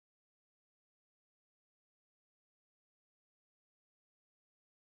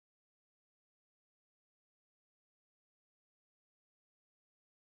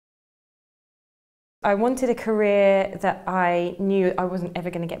I wanted a career that I knew I wasn't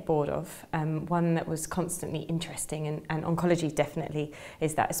ever going to get bored of, one that was constantly interesting, and oncology definitely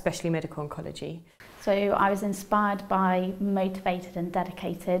is that, especially medical oncology. So I was inspired by motivated and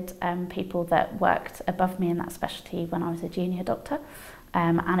dedicated people that worked above me in that specialty when I was a junior doctor.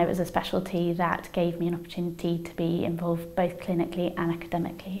 And it was a specialty that gave me an opportunity to be involved both clinically and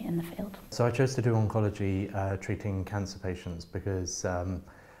academically in the field. So I chose to do oncology treating cancer patients because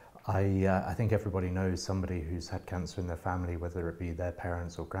I think everybody knows somebody who's had cancer in their family, whether it be their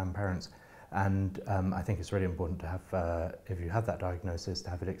parents or grandparents. And I think it's really important to have, if you have that diagnosis, to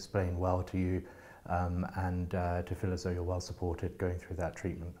have it explained well to you and to feel as though you're well supported going through that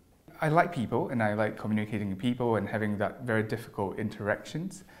treatment. I like people and I like communicating with people and having that very difficult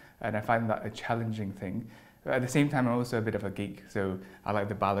interactions, and I find that a challenging thing. But at the same time, I'm also a bit of a geek, so I like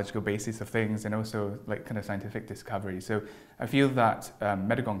the biological basis of things and also like kind of scientific discovery. So I feel that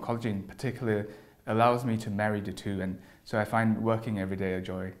medical oncology in particular allows me to marry the two, and so I find working every day a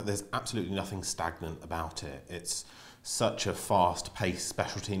joy. There's absolutely nothing stagnant about it. It's such a fast-paced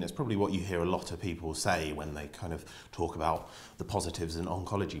specialty, and it's probably what you hear a lot of people say when they kind of talk about the positives in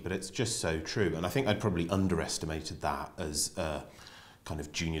oncology, but it's just so true. And I think I'd probably underestimated that as a kind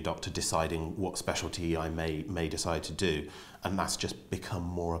of junior doctor deciding what specialty I may decide to do, and that's just become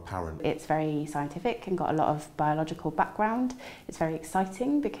more apparent. It's very scientific and got a lot of biological background. It's very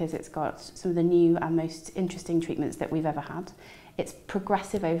exciting because it's got some of the new and most interesting treatments that we've ever had. It's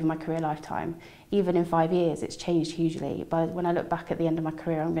progressive over my career lifetime. Even in 5 years, it's changed hugely. But when I look back at the end of my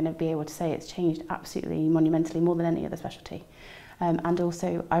career, I'm going to be able to say it's changed absolutely monumentally, more than any other specialty. And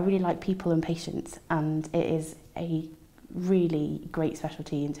also, I really like people and patients, and it is a really great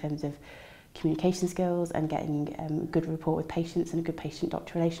specialty in terms of communication skills and getting good rapport with patients and a good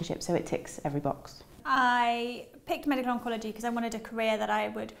patient-doctor relationship, so it ticks every box. I picked medical oncology because I wanted a career that I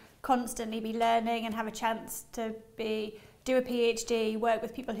would constantly be learning and have a chance to do a PhD, work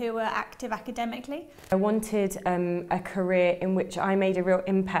with people who were active academically. I wanted a career in which I made a real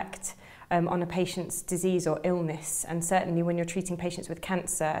impact on a patient's disease or illness, and certainly when you're treating patients with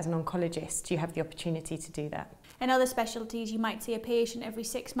cancer as an oncologist, you have the opportunity to do that. In other specialties, you might see a patient every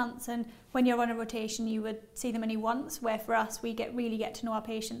 6 months, and when you're on a rotation, you would see them only once, where for us, we really get to know our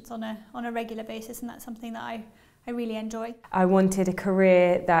patients on a regular basis, and that's something that I really enjoy. I wanted a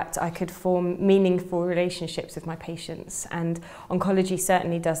career that I could form meaningful relationships with my patients, and oncology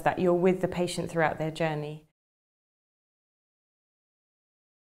certainly does that. You're with the patient throughout their journey.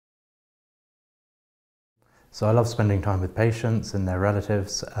 So I love spending time with patients and their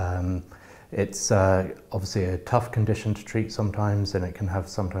relatives. It's obviously a tough condition to treat sometimes, and it can have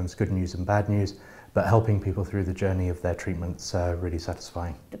sometimes good news and bad news, but helping people through the journey of their treatment's really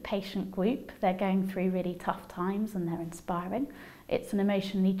satisfying. The patient group, they're going through really tough times and they're inspiring. It's an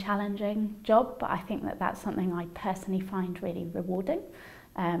emotionally challenging job, but I think that that's something I personally find really rewarding.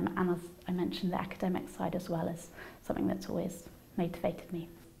 And as I mentioned, the academic side as well is something that's always motivated me.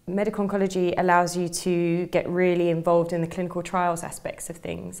 Medical oncology allows you to get really involved in the clinical trials aspects of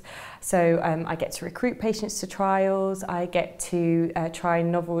things. So I get to recruit patients to trials, I get to try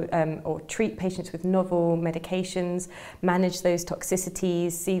novel or treat patients with novel medications, manage those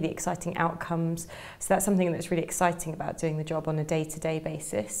toxicities, see the exciting outcomes. So that's something that's really exciting about doing the job on a day-to-day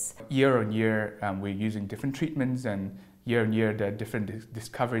basis. Year on year, we're using different treatments, and year on year there are different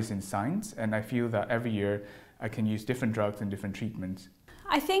discoveries in science, and I feel that every year I can use different drugs and different treatments.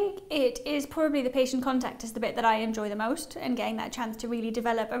 I think it is probably the patient contact is the bit that I enjoy the most, and getting that chance to really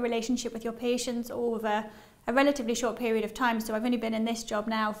develop a relationship with your patients over a relatively short period of time. So I've only been in this job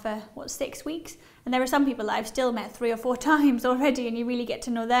now for, 6 weeks? And there are some people that I've still met 3 or 4 times already, and you really get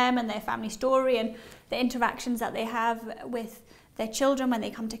to know them and their family story and the interactions that they have with their children when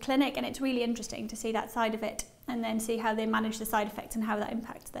they come to clinic, and it's really interesting to see that side of it and then see how they manage the side effects and how that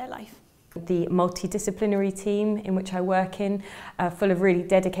impacts their life. The multidisciplinary team in which I work in, full of really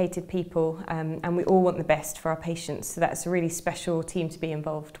dedicated people, and we all want the best for our patients, so that's a really special team to be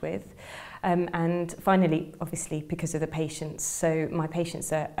involved with. And finally, obviously, because of the patients. So my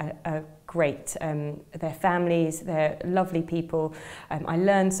patients are great. Their families, they're lovely people. I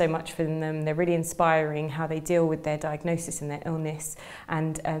learn so much from them. They're really inspiring how they deal with their diagnosis and their illness,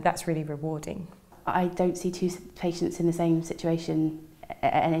 and that's really rewarding. I don't see 2 patients in the same situation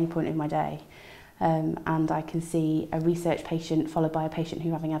at any point in my day, and I can see a research patient followed by a patient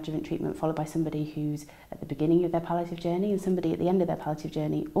who's having adjuvant treatment, followed by somebody who's at the beginning of their palliative journey and somebody at the end of their palliative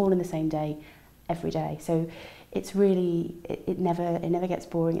journey, all in the same day, every day. So it's really, it never gets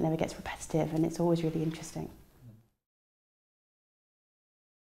boring, it never gets repetitive, and it's always really interesting.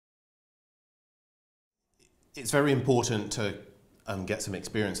 It's very important to get some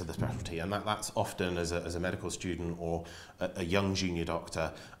experience of the specialty, and that's often as a medical student or a young junior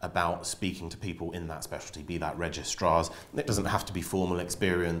doctor about speaking to people in that specialty, be that registrars. It doesn't have to be formal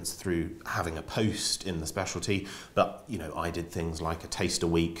experience through having a post in the specialty, but you know, I did things like a taste a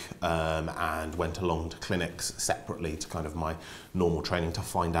week and went along to clinics separately to kind of my normal training to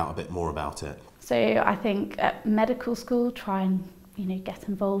find out a bit more about it. So I think at medical school, try and get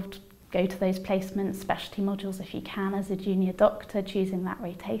involved, go to those placements, specialty modules if you can as a junior doctor, choosing that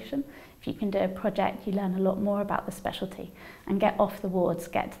rotation. If you can do a project, you learn a lot more about the specialty, and get off the wards,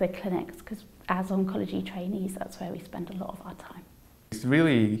 get to the clinics, because as oncology trainees, that's where we spend a lot of our time. It's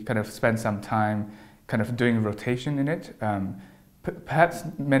really kind of spend some time kind of doing rotation in it. Perhaps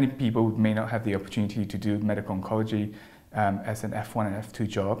many people may not have the opportunity to do medical oncology as an F1 and F2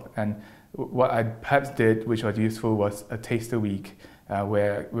 job, and what I perhaps did, which was useful, was a taste a week,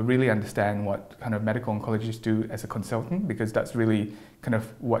 where we really understand what kind of medical oncologists do as a consultant, because that's really kind of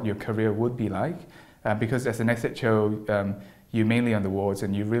what your career would be like. Because as an SHO, you're mainly on the wards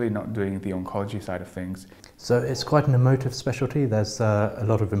and you're really not doing the oncology side of things. So it's quite an emotive specialty. There's a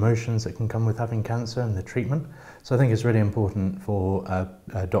lot of emotions that can come with having cancer and the treatment. So I think it's really important for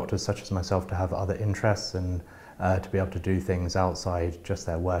doctors such as myself to have other interests and to be able to do things outside just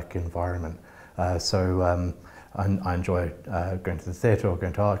their work environment. I enjoy going to the theatre or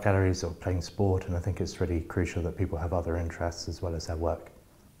going to art galleries or playing sport, and I think it's really crucial that people have other interests as well as their work.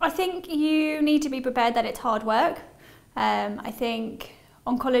 I think you need to be prepared that it's hard work. I think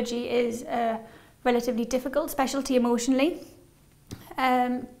oncology is a relatively difficult specialty emotionally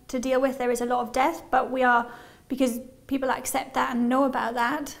to deal with. There is a lot of death, but because people accept that and know about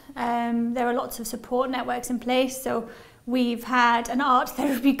that, there are lots of support networks in place. So we've had an art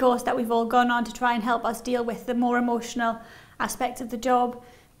therapy course that we've all gone on to try and help us deal with the more emotional aspects of the job.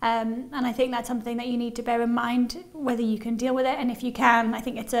 And I think that's something that you need to bear in mind, whether you can deal with it. And if you can, I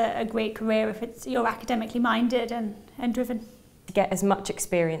think it's a great career if you're academically minded and driven. Get as much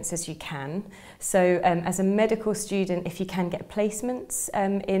experience as you can. So as a medical student, if you can get placements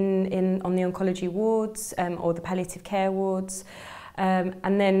on the oncology wards or the palliative care wards,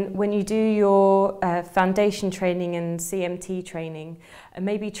 and then when you do your foundation training and CMT training,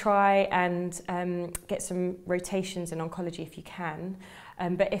 maybe try and get some rotations in oncology if you can.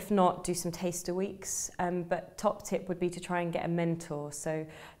 But if not, do some taster weeks. But top tip would be to try and get a mentor. So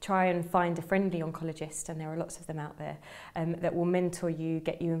try and find a friendly oncologist, and there are lots of them out there, that will mentor you,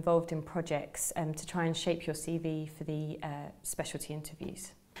 get you involved in projects to try and shape your CV for the specialty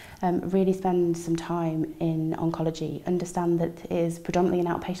interviews. Really spend some time in oncology. Understand that it is predominantly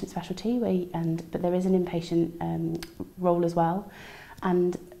an outpatient specialty, but there is an inpatient role as well,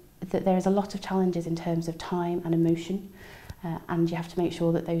 and that there is a lot of challenges in terms of time and emotion. And you have to make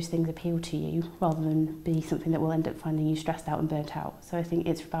sure that those things appeal to you rather than be something that will end up finding you stressed out and burnt out. So I think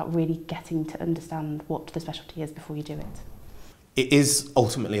it's about really getting to understand what the specialty is before you do it. It is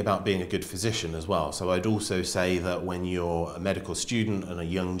ultimately about being a good physician as well. So I'd also say that when you're a medical student and a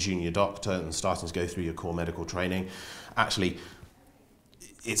young junior doctor and starting to go through your core medical training, actually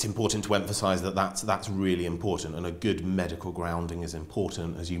it's important to emphasise that that's really important, and a good medical grounding is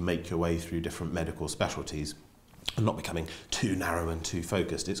important as you make your way through different medical specialties. And not becoming too narrow and too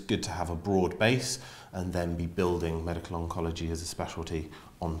focused. It's good to have a broad base and then be building medical oncology as a specialty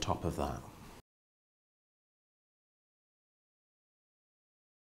on top of that.